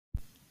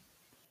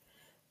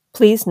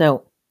Please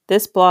note,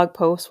 this blog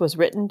post was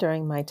written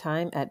during my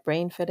time at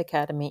BrainFit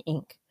Academy,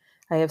 Inc.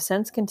 I have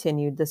since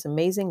continued this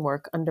amazing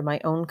work under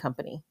my own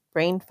company,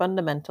 Brain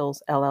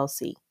Fundamentals,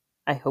 LLC.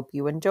 I hope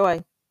you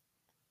enjoy.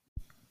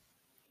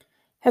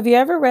 Have you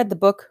ever read the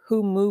book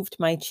Who Moved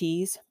My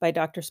Cheese by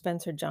Dr.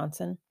 Spencer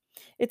Johnson?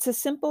 It's a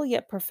simple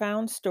yet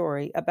profound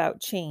story about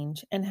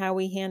change and how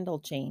we handle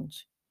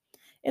change.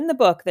 In the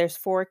book, there's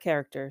four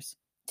characters,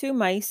 two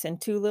mice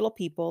and two little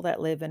people that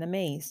live in a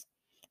maze.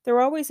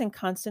 They're always in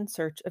constant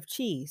search of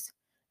cheese.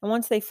 And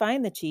once they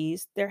find the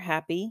cheese, they're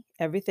happy,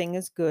 everything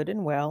is good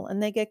and well,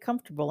 and they get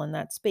comfortable in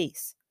that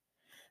space.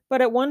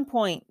 But at one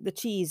point, the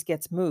cheese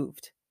gets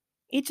moved.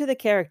 Each of the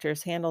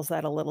characters handles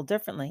that a little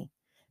differently.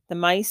 The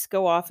mice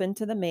go off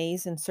into the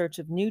maze in search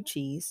of new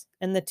cheese,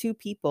 and the two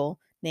people,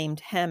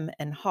 named Hem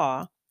and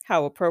Haw,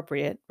 how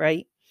appropriate,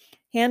 right,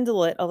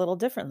 handle it a little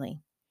differently.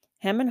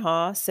 Hem and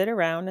Haw sit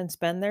around and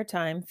spend their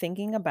time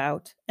thinking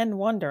about and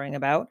wondering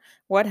about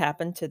what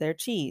happened to their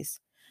cheese.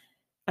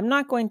 I'm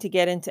not going to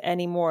get into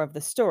any more of the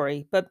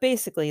story, but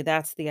basically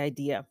that's the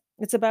idea.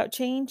 It's about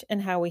change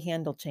and how we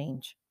handle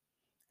change.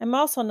 I'm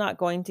also not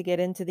going to get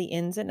into the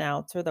ins and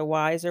outs or the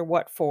whys or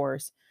what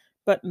fors,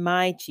 but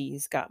my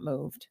cheese got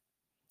moved.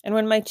 And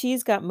when my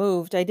cheese got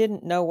moved, I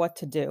didn't know what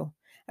to do.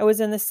 I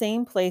was in the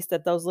same place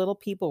that those little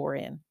people were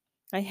in.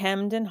 I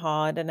hemmed and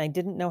hawed, and I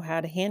didn't know how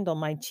to handle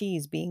my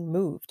cheese being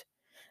moved.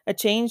 A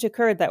change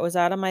occurred that was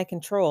out of my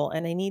control,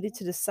 and I needed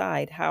to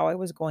decide how I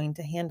was going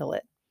to handle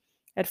it.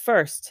 At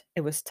first,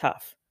 it was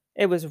tough.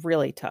 It was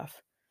really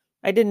tough.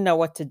 I didn't know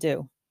what to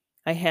do.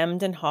 I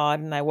hemmed and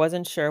hawed, and I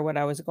wasn't sure what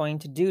I was going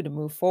to do to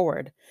move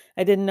forward.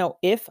 I didn't know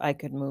if I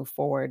could move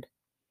forward.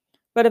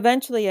 But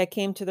eventually, I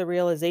came to the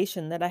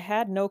realization that I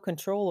had no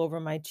control over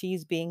my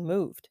cheese being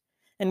moved.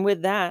 And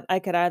with that, I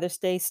could either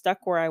stay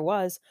stuck where I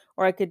was,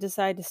 or I could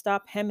decide to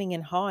stop hemming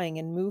and hawing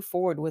and move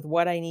forward with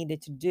what I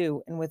needed to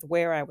do and with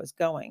where I was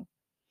going.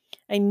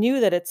 I knew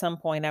that at some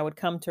point I would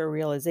come to a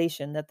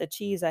realization that the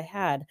cheese I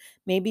had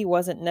maybe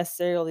wasn't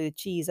necessarily the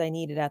cheese I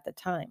needed at the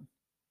time.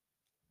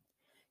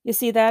 You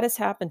see, that has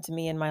happened to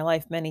me in my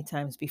life many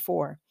times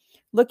before.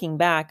 Looking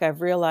back,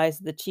 I've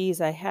realized the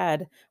cheese I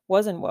had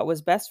wasn't what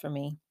was best for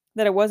me,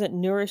 that it wasn't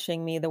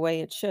nourishing me the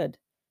way it should.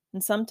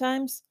 And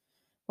sometimes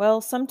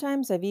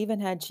I've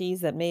even had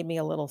cheese that made me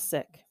a little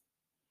sick.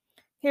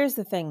 Here's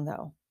the thing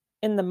though.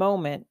 In the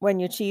moment, when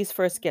your cheese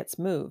first gets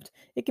moved,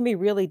 it can be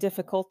really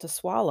difficult to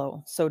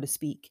swallow, so to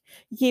speak.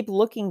 You keep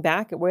looking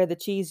back at where the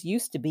cheese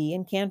used to be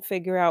and can't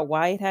figure out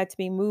why it had to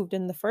be moved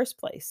in the first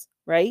place,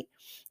 right?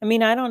 I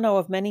mean, I don't know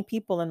of many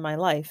people in my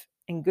life,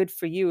 and good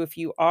for you if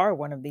you are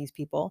one of these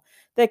people,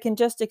 that can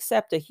just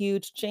accept a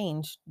huge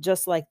change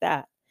just like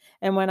that.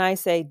 And when I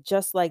say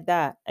just like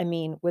that, I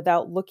mean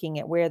without looking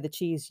at where the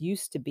cheese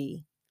used to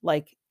be,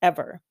 like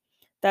ever.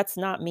 That's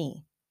not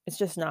me. It's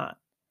just not.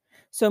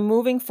 So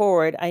moving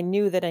forward, I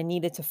knew that I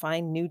needed to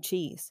find new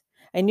cheese.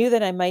 I knew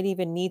that I might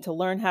even need to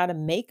learn how to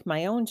make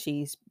my own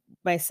cheese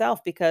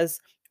myself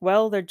because,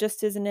 well, there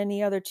just isn't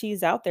any other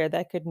cheese out there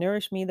that could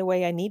nourish me the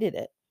way I needed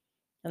it.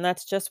 And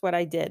that's just what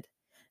I did.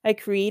 I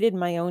created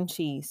my own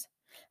cheese.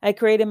 I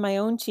created my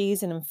own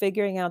cheese and I'm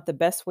figuring out the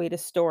best way to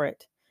store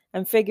it.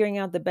 I'm figuring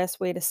out the best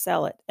way to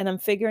sell it. And I'm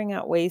figuring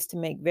out ways to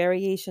make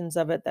variations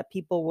of it that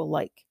people will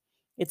like.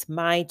 It's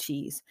my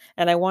cheese,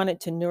 and I want it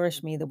to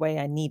nourish me the way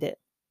I need it.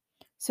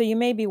 So you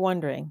may be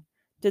wondering,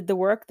 did the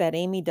work that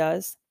Amy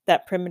does,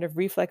 that primitive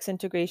reflex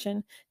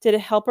integration, did it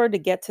help her to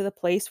get to the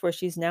place where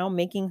she's now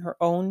making her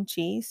own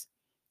cheese?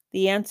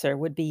 The answer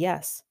would be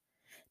yes.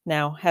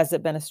 Now, has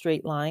it been a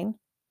straight line?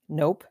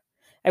 Nope.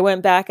 I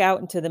went back out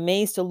into the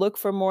maze to look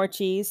for more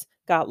cheese,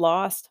 got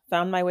lost,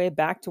 found my way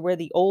back to where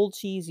the old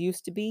cheese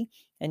used to be,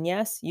 and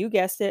yes, you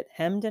guessed it,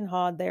 hemmed and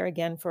hawed there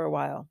again for a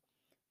while.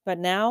 But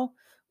now,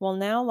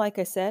 like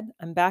I said,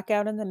 I'm back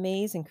out in the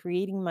maze and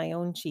creating my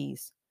own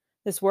cheese.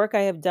 This work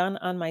I have done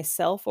on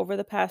myself over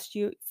the past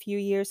few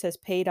years has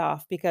paid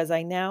off because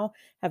I now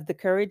have the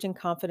courage and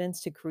confidence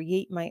to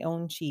create my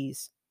own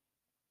cheese.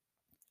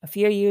 A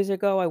few years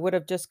ago, I would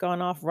have just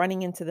gone off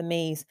running into the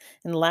maze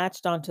and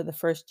latched onto the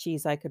first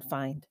cheese I could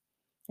find.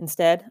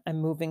 Instead,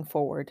 I'm moving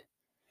forward.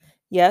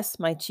 Yes,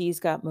 my cheese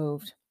got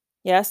moved.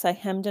 Yes, I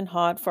hemmed and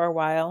hawed for a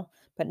while,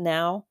 but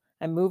now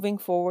I'm moving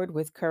forward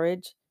with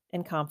courage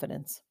and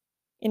confidence.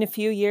 In a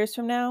few years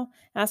from now,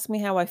 ask me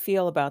how I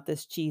feel about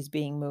this cheese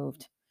being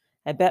moved.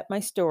 I bet my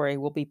story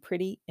will be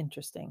pretty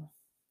interesting.